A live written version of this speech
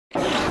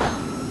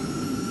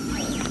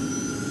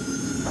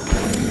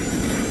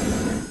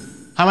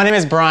Hi, my name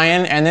is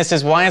Brian, and this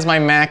is Why is my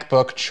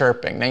MacBook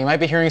chirping? Now, you might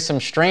be hearing some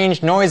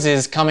strange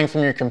noises coming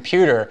from your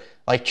computer,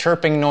 like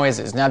chirping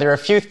noises. Now, there are a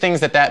few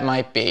things that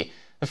might be.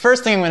 The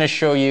first thing I'm going to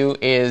show you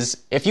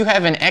is if you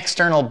have an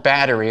external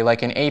battery,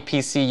 like an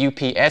APC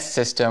UPS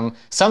system,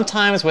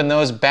 sometimes when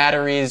those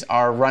batteries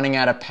are running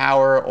out of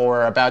power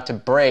or about to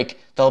break,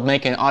 they'll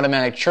make an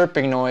automatic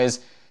chirping noise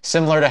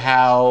similar to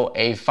how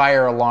a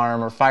fire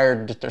alarm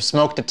or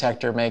smoke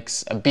detector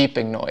makes a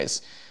beeping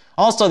noise.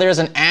 Also, there's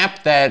an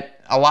app that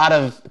a lot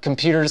of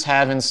computers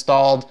have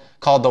installed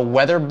called the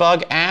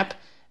Weatherbug App.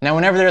 Now,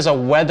 whenever there's a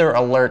weather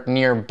alert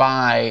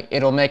nearby,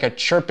 it'll make a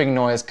chirping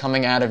noise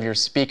coming out of your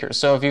speaker.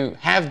 So if you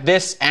have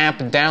this app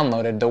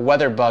downloaded, the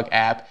Weatherbug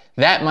app,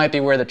 that might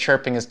be where the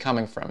chirping is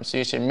coming from. So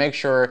you should make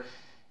sure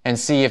and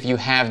see if you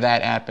have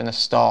that app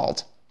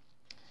installed.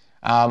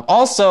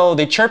 Also,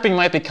 the chirping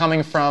might be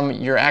coming from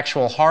your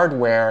actual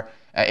hardware.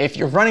 If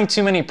you're running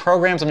too many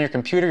programs on your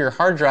computer, your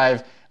hard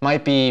drive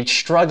might be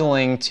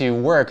struggling to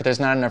work. There's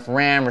not enough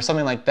RAM or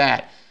something like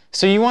that.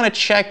 So you want to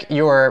check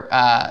your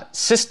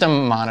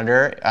system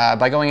monitor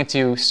by going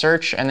into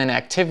Search and then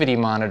Activity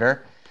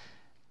Monitor.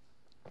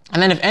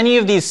 And then if any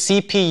of these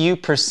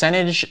CPU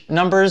percentage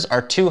numbers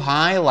are too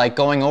high, like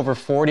going over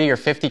 40 or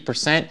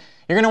 50%,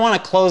 you're going to want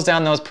to close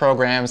down those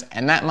programs,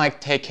 and that might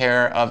take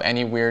care of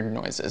any weird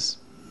noises.